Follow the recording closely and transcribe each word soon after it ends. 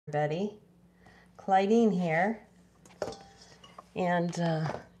Betty. Clydine here. And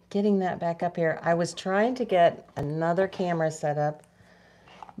getting that back up here. I was trying to get another camera set up,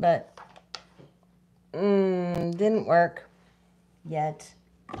 but didn't work yet.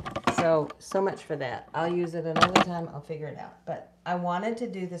 So much for that. I'll use it another time. I'll figure it out. But I wanted to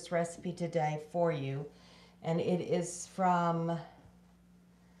do this recipe today for you. And it is from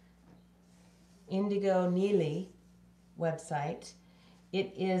Indigo Neely website.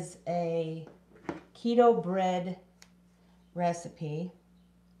 It is a keto bread recipe.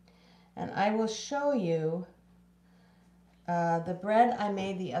 And I will show you the bread I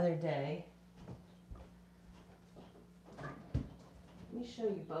made the other day. Let me show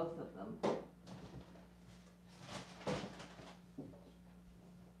you both of them.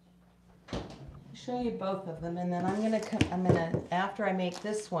 Show you both of them, and then I'm gonna after I make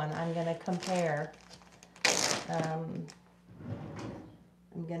this one, I'm gonna compare.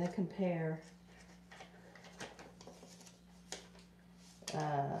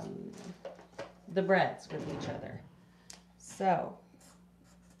 The breads with each other. So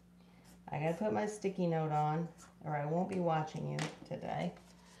I gotta put my sticky note on, or I won't be watching you today.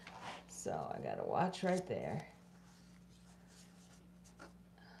 So I gotta watch right there.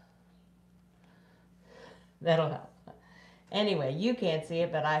 That'll help. Anyway, you can't see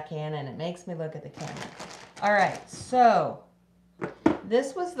it, but I can, and it makes me look at the camera. All right, so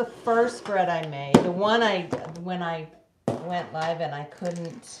this was the first bread I made. The one when I went live and I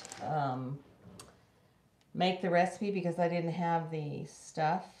couldn't make the recipe because I didn't have the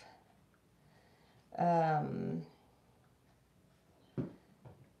stuff. Hold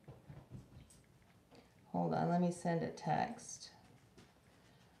on, let me send a text.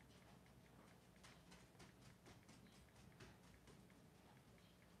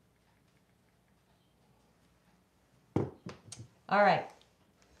 All right.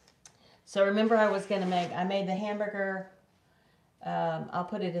 So remember I made the hamburger. I'll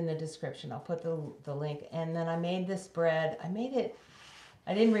put it in the description. I'll put the link. And then I made this bread. I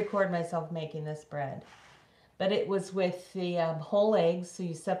didn't record myself making this bread. But it was with the whole eggs. So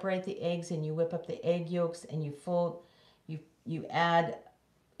you separate the eggs and you whip up the egg yolks and you add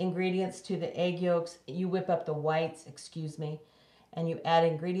ingredients to the egg yolks. You whip up the whites, and you add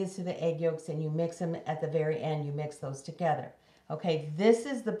ingredients to the egg yolks and you mix them at the very end. You mix those together. Okay, this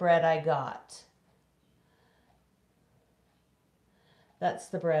is the bread I got. That's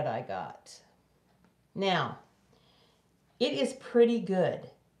the bread I got. Now, it is pretty good.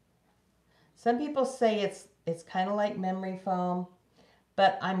 Some people say it's kind of like memory foam,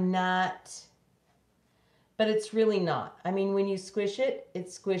 but it's really not. I mean, when you squish it, it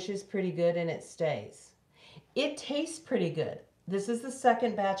squishes pretty good and it stays. It tastes pretty good. This is the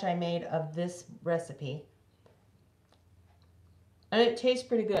second batch I made of this recipe. And it tastes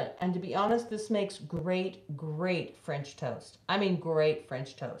pretty good. And to be honest, this makes great, great French toast. I mean, great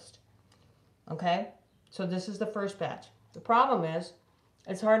French toast. Okay? So this is the first batch. The problem is,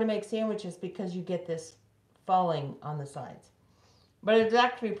 it's hard to make sandwiches because you get this falling on the sides. But it's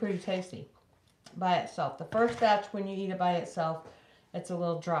actually pretty tasty by itself. The first batch, when you eat it by itself, it's a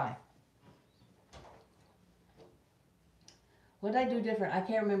little dry. What did I do different? I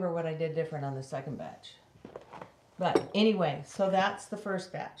can't remember what I did different on the second batch. But anyway, so that's the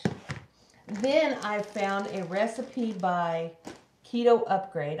first batch. Then I found a recipe by Keto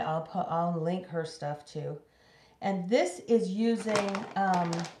Upgrade. I'll link her stuff too. And this is using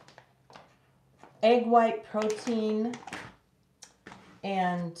egg white protein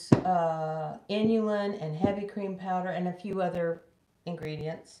and inulin and heavy cream powder and a few other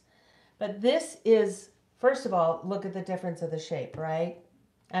ingredients. But this is, first of all, look at the difference of the shape, right?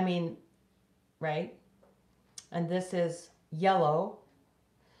 I mean, right? And this is yellow,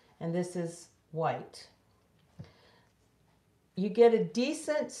 and this is white. You get a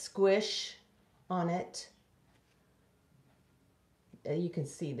decent squish on it. You can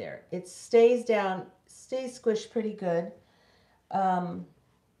see there. It stays squished pretty good.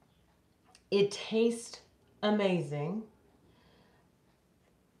 It tastes amazing.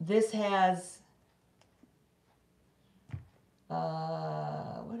 This has,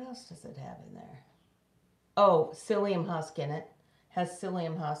 what else does it have in there? Oh, psyllium husk in it. Has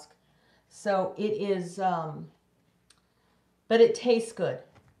psyllium husk. So it is, but it tastes good.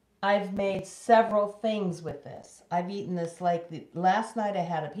 I've made several things with this. I've eaten this last night I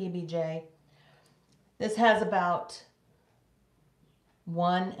had a PBJ. This has about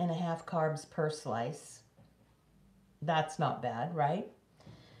 1.5 carbs per slice. That's not bad, right?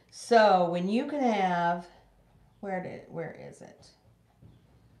 So when you can have, where is it?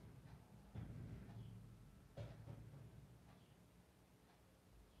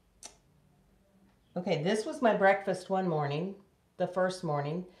 Okay, this was my breakfast one morning, the first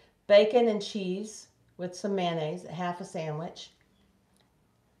morning. Bacon and cheese with some mayonnaise, half a sandwich.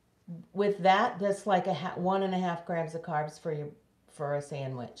 With that, that's like 1.5 grams of carbs for a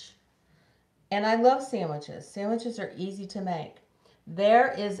sandwich. And I love sandwiches. Sandwiches are easy to make.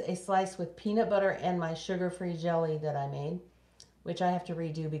 There is a slice with peanut butter and my sugar-free jelly that I made, which I have to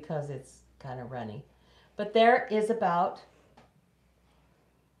redo because it's kind of runny. But there is about,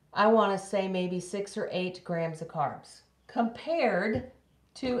 I want to say maybe 6 or 8 grams of carbs compared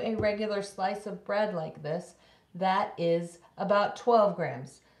to a regular slice of bread like this that is about 12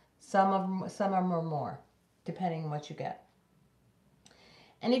 grams. Some of them are more, depending on what you get.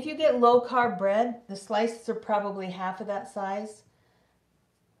 And if you get low carb bread, the slices are probably half of that size.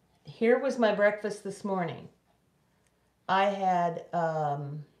 Here was my breakfast this morning. I had, I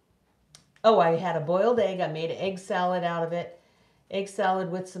had a boiled egg. I made an egg salad out of it. Egg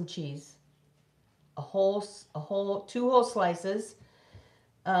salad with some cheese. Two whole slices.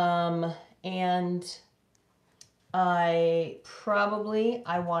 And I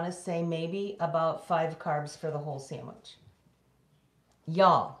want to say maybe about 5 carbs for the whole sandwich.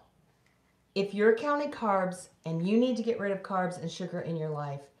 Y'all, if you're counting carbs and you need to get rid of carbs and sugar in your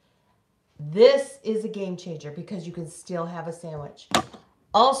life, this is a game changer because you can still have a sandwich.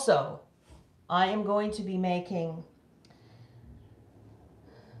 Also, I am going to be making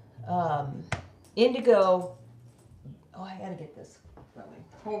indigo. Oh, I gotta get this going.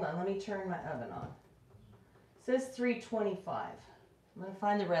 Hold on, let me turn my oven on. It says 325. I'm gonna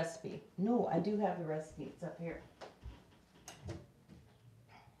find the recipe. No, I do have the recipe. It's up here.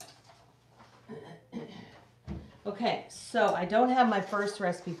 Okay, so I don't have my first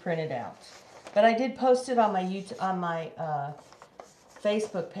recipe printed out, but I did post it on my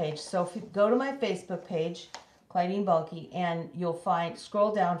Facebook page. So if you go to my Facebook page, Clydeen Bulky, and you'll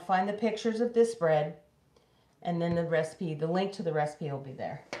scroll down, find the pictures of this bread, and then the recipe, the link to the recipe will be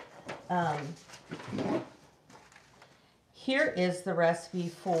there. Here is the recipe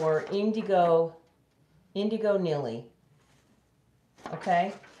for indigo nilly.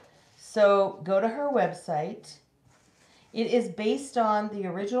 Okay, so go to her website. It is based on the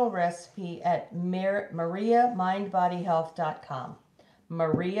original recipe at mariamindbodyhealth.com.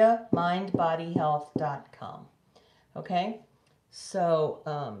 mariamindbodyhealth.com. Okay, so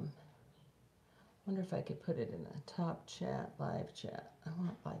wonder if I could put it in a top chat, live chat. I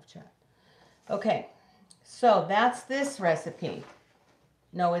want live chat. Okay, so that's this recipe.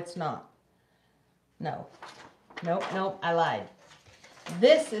 No, it's not. No. Nope, I lied.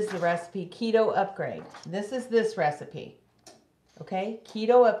 This is the recipe, Keto Upgrade. This is this recipe. Okay,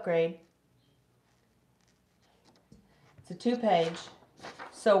 Keto Upgrade. It's a 2-page.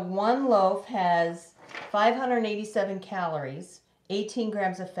 So one loaf has 587 calories, 18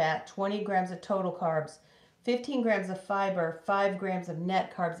 grams of fat, 20 grams of total carbs, 15 grams of fiber, 5 grams of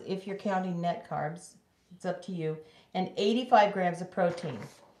net carbs, if you're counting net carbs. It's up to you. And 85 grams of protein.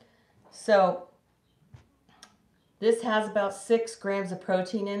 So this has about 6 grams of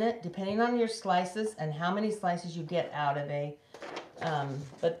protein in it, depending on your slices and how many slices you get out of a,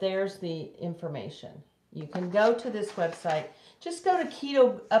 but there's the information. You can go to this website. Just go to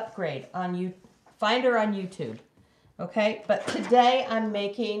Keto Upgrade find her on YouTube. Okay, but today I'm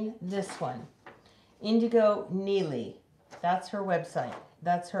making this one. Indigo Nilly. That's her website.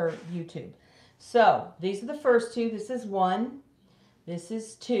 That's her YouTube. So these are the first 2. This is 1. This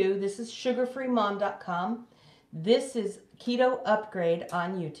is 2. This is sugarfreemom.com. This is Keto Upgrade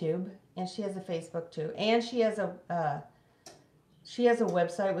on YouTube, and she has a Facebook too, and she has a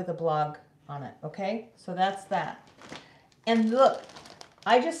website with a blog on it. Okay, so that's that. And look,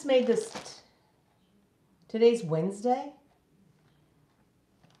 I just made this. Today's Wednesday,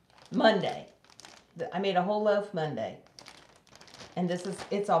 Monday. I made a whole loaf Monday, and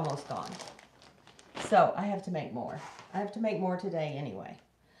it's almost gone. So I have to make more. I have to make more today anyway,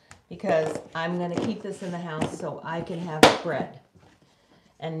 because I'm going to keep this in the house so I can have bread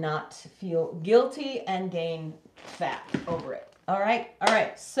and not feel guilty and gain fat over it. All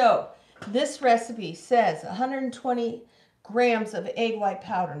right. So this recipe says 120 grams of egg white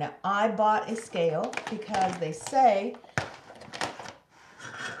powder. Now, I bought a scale because they say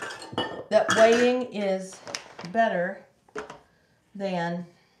that weighing is better than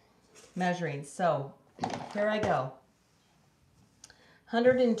measuring. So here I go.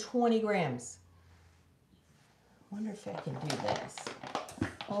 120 grams. Wonder if I can do this.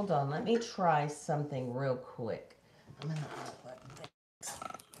 Hold on, let me try something real quick. I'm gonna unplug this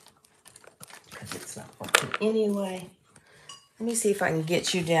because it's not working anyway. Let me see if I can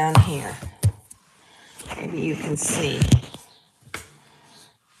get you down here. Maybe you can see.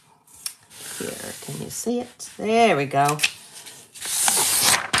 Here. Can you see it? There we go.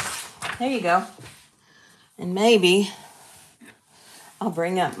 There you go. And maybe I'll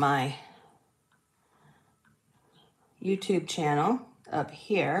bring up my YouTube channel up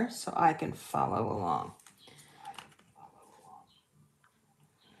here so I can follow along.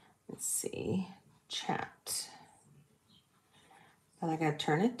 Let's see, chat. But I gotta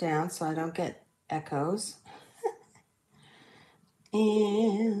turn it down so I don't get echoes.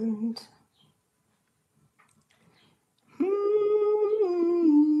 And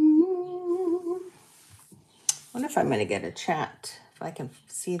wonder if I'm gonna get a chat, if I can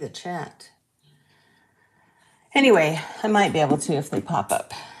see the chat. Anyway, I might be able to if they pop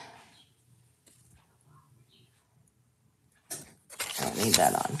up. I don't need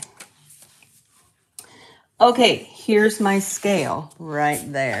that on. Okay, here's my scale right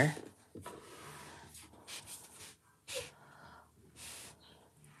there.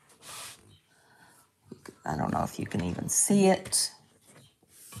 I don't know if you can even see it.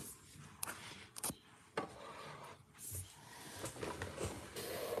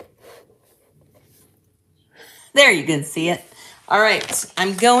 There, you can see it. All right,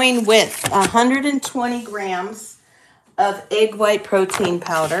 I'm going with 120 grams of egg white protein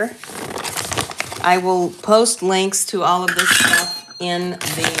powder. I will post links to all of this stuff in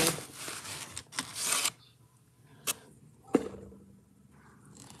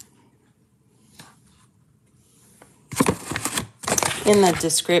the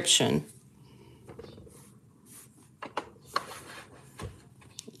description.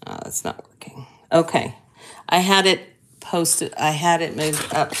 Oh, that's not working. Okay. I had it posted. I had it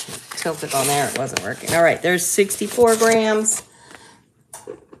moved up, tilted on there. It wasn't working. All right. There's 64 grams.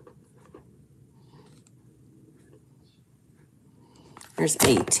 There's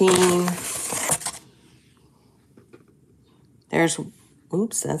 18. There's,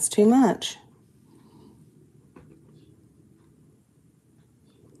 oops, that's too much.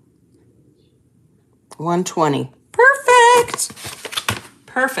 $120. Perfect.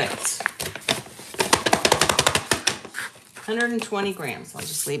 Perfect. 120 grams. I'll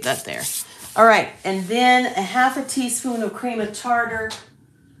just leave that there. All right, and then a half a teaspoon of cream of tartar.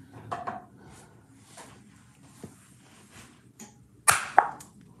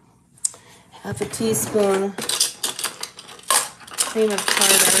 Half a teaspoon cream of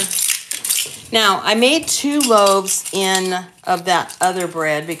tartar. Now, I made 2 loaves of that other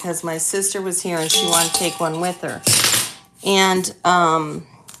bread because my sister was here and she wanted to take one with her. And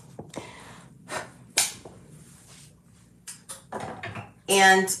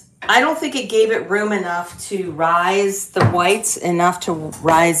I don't think it gave it room enough to rise, the whites enough to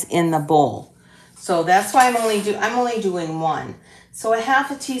rise in the bowl. So that's why I'm only doing 1. So a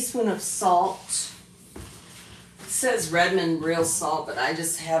half a teaspoon of salt. It says Redmond real salt, but I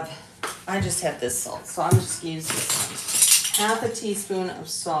just have this salt, so I'm just using this one. Half a teaspoon of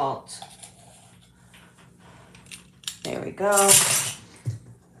salt. There we go.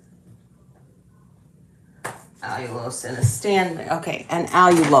 Allulose and a stand. Okay, and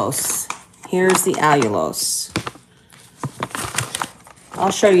allulose. Here's the allulose.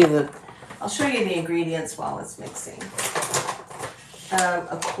 I'll show you the ingredients while it's mixing.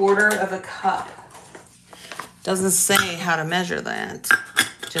 A quarter of a cup. Doesn't say how to measure that.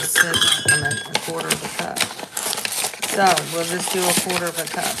 Just says a quarter of a cup. So we'll just do a quarter of a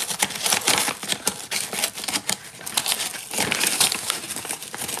cup.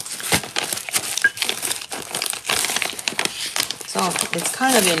 So it's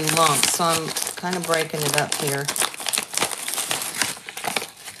kind of in lumps, so I'm kind of breaking it up here.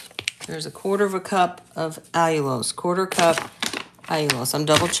 There's a quarter of a cup of allulose. Quarter cup allulose. I'm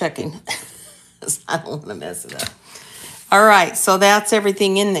double checking. I don't want to mess it up. All right, so that's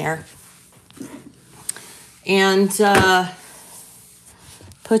everything in there. And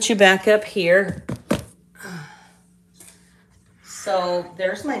put you back up here. So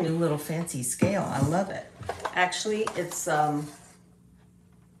there's my new little fancy scale. I love it. Actually, it's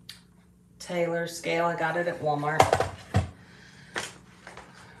Taylor scale. I got it at Walmart.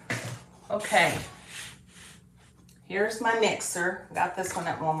 Okay. Here's my mixer. Got this one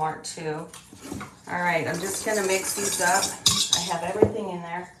at Walmart too. All right, I'm just gonna mix these up. I have everything in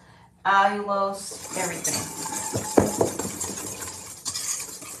there. Allulose, everything.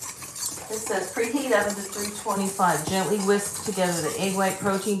 This says preheat oven to 325. Gently whisk together the egg white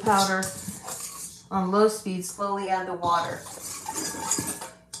protein powder. On low speed, slowly add the water.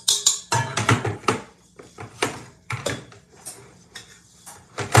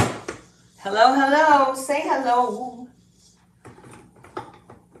 Hello, hello, say hello.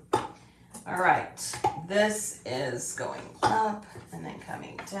 All right, this is going up and then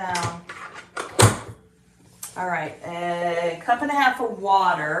coming down. All right, a cup and a half of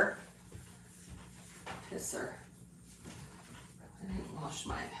water. Pisser. I didn't wash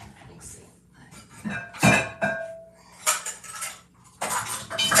my mixing.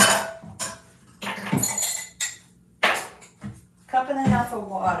 Cup and a half of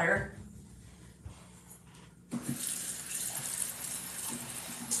water.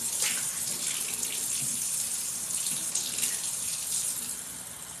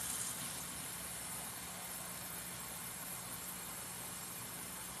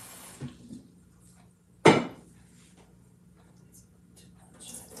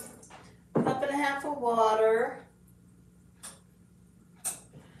 Cup and a half of water.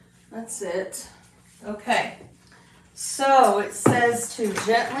 That's it. Okay. So it says to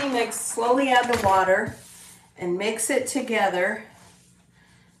gently mix, slowly add the water and mix it together.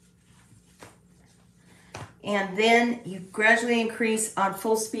 And then you gradually increase on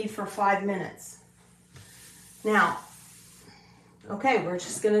full speed for 5 minutes. Now, okay, we're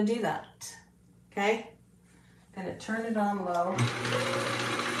just gonna do that. Okay? Gonna turn it on low.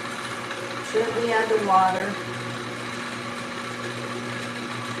 Gently add the water.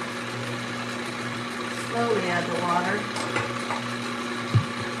 Slowly add the water.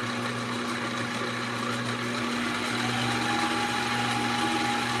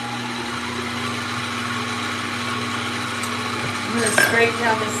 I'm going to scrape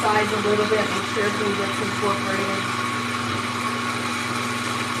down the sides a little bit, make sure everything gets incorporated.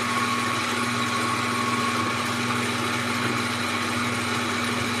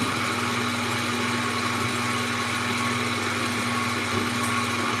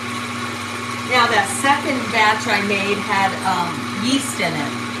 Now that second batch I made had yeast in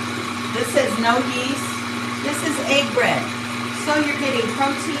it. This says no yeast. This is egg bread. So you're getting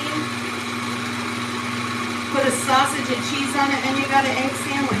protein, put a sausage and cheese on it, and you got an egg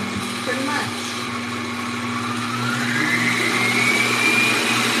sandwich, pretty much.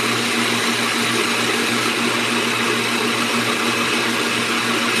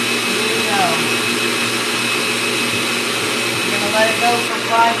 Here we go. You're gonna let it go for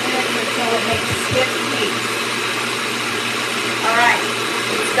 5 minutes until it makes stiff heat. All right,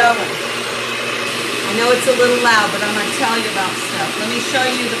 it's going. I know it's a little loud, but I'm gonna tell you about stuff. Let me show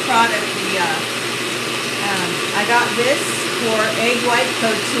you the product. I got this for egg white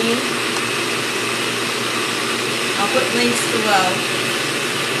protein. I'll put links below.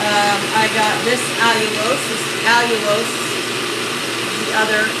 I got this allulose. The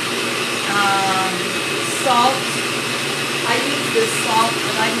other salt. I use this salt,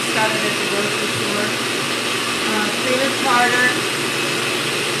 but I just got it at the grocery store. Cream of tartar.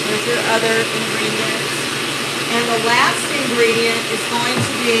 There's your other ingredients. And the last ingredient is going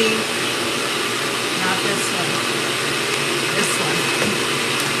to be, not this one, this one.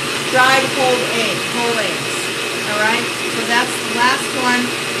 Dried whole eggs. All right? So that's the last one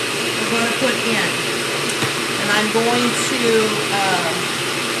we're going to put in. And I'm going to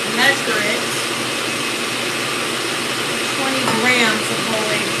measure it. 20 grams of whole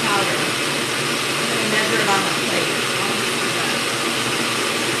egg powder. I'm going to measure it on the plate.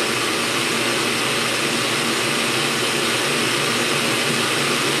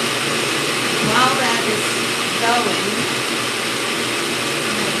 While that is going,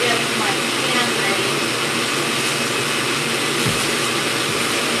 I'm going to get my pan ready.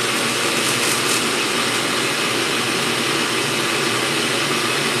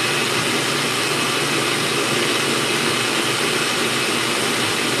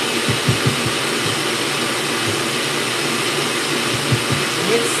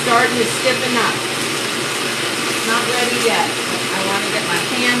 It's starting to stiffen up. It's not ready yet. I want to get my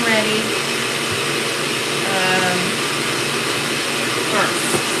pan ready. First.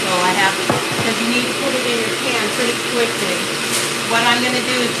 So I have, because you need to put it in your pan pretty quickly. What I'm going to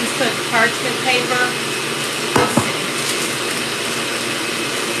do is just put parchment paper. Let's see.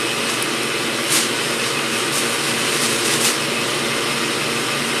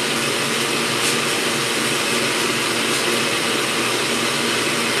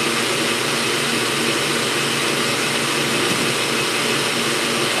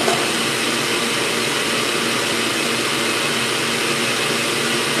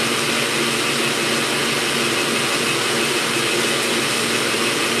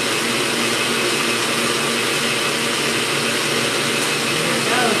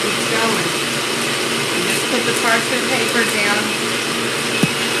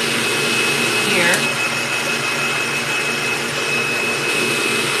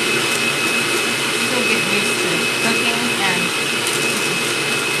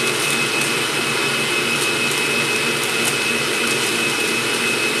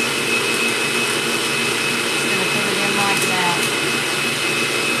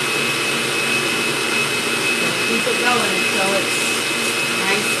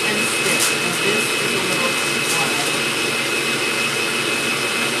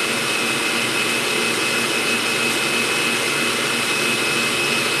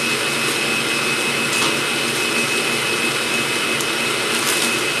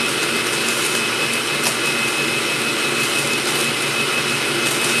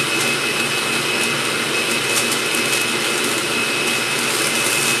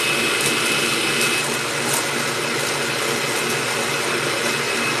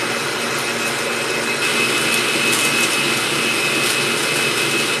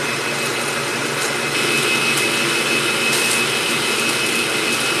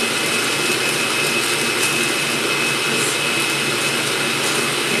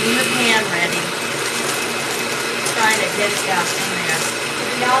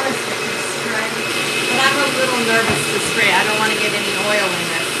 little nervous to spray. I don't want to get any oil in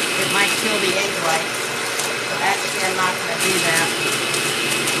it. It might kill the egg white. So actually, I'm not going to do that.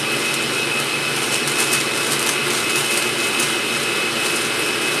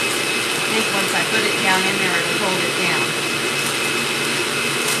 I think once I put it down in there, it'll hold it down.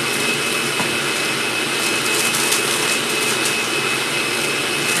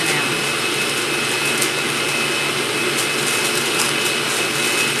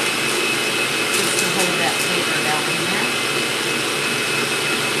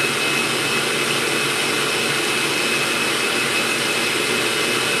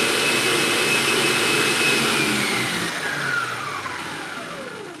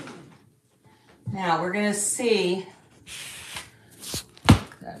 Now we're going to see,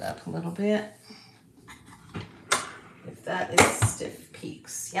 that up a little bit, if that is stiff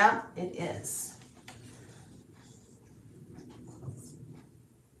peaks. Yeah, it is.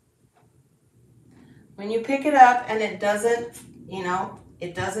 When you pick it up and it doesn't, you know,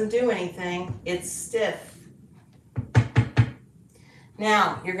 it doesn't do anything, it's stiff.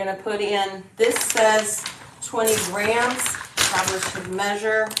 Now you're going to put in, this says 20 grams, probably should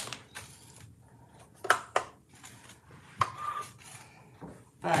measure.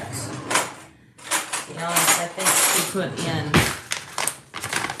 But, to be honest, I think she put in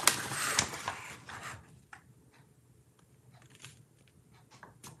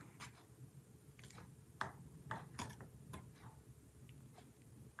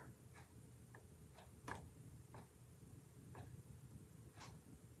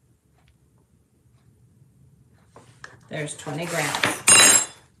there's 20 grams.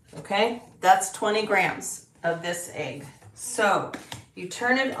 Okay, that's 20 grams of this egg. So you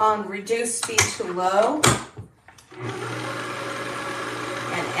turn it on reduced speed to low and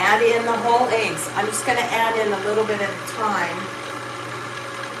add in the whole eggs. I'm just going to add in a little bit at a time.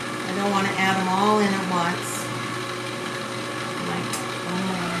 I don't want to add them all in at once.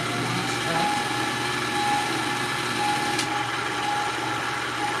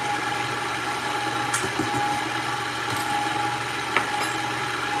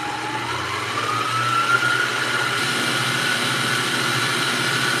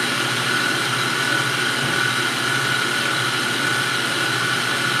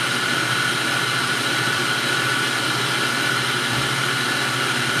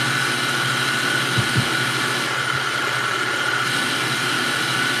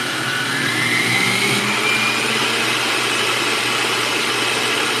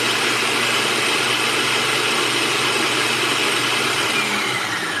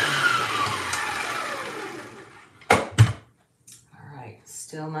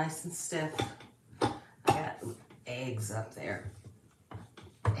 Still nice and stiff. I got eggs up there.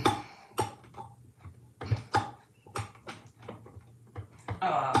 Oh,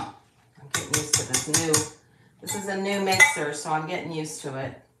 I'm getting used to this is a new mixer, so I'm getting used to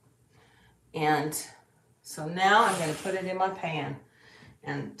it. And so now I'm going to put it in my pan.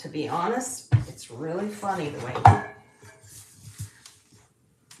 And to be honest, it's really funny the way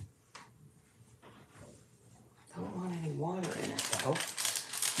don't want any water in it though.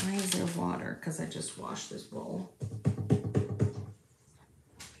 Why is there water? Because I just washed this bowl.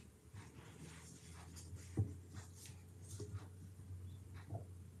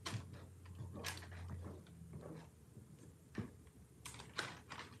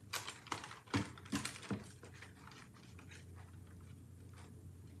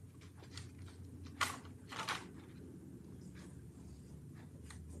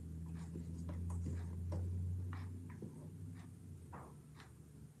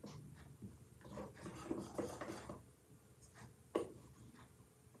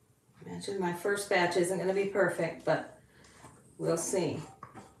 My first batch isn't going to be perfect, but we'll see.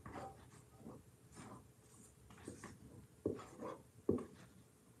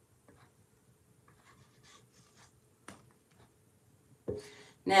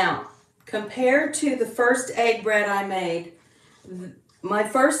 Now, compared to the first egg bread I made, my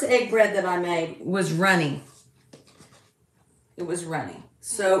first egg bread that I made was runny. It was runny.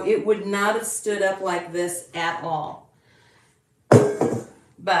 So it would not have stood up like this at all.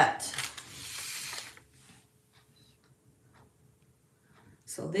 But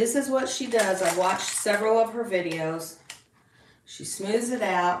so this is what she does. I watched several of her videos. She smooths it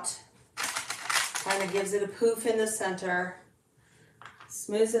out, kind of gives it a poof in the center,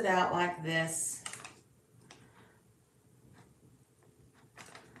 smooths it out like this.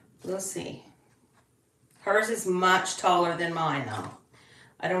 We'll see. Hers is much taller than mine though.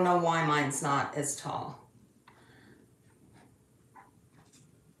 I don't know why mine's not as tall.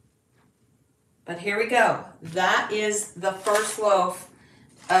 But here we go. That is the first loaf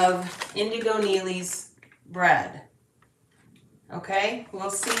of Indigo Neely's bread. Okay, we'll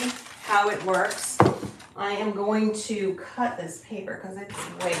see how it works. I am going to cut this paper because it's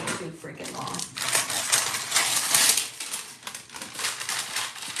way too freaking long.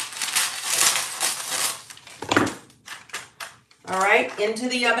 All right, into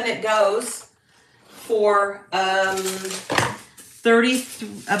the oven it goes for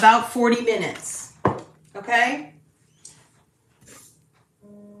about 40 minutes. Okay?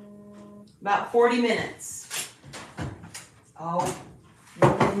 About 40 minutes. Oh,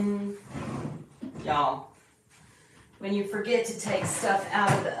 y'all, when you forget to take stuff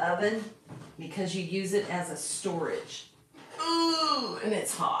out of the oven because you use it as a storage. Ooh, and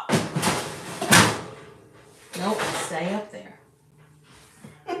it's hot. Nope, stay up there.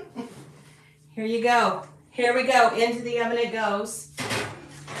 Here you go. Here we go. Into the oven it goes.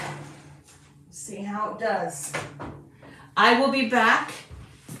 See how it does. I will be back.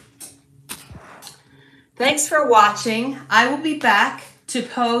 Thanks for watching. I will be back to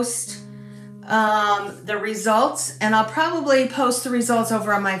post the results, and I'll probably post the results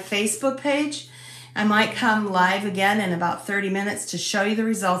over on my Facebook page. I might come live again in about 30 minutes to show you the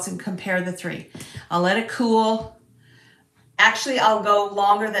results and compare the three. I'll let it cool. Actually, I'll go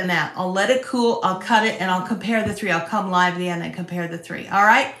longer than that. I'll let it cool, I'll cut it, and I'll compare the three. I'll come live at the end and compare the three. All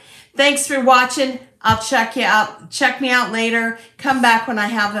right? Thanks for watching. I'll check you out. Check me out later. Come back when I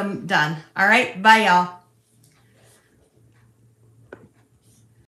have them done. All right? Bye, y'all.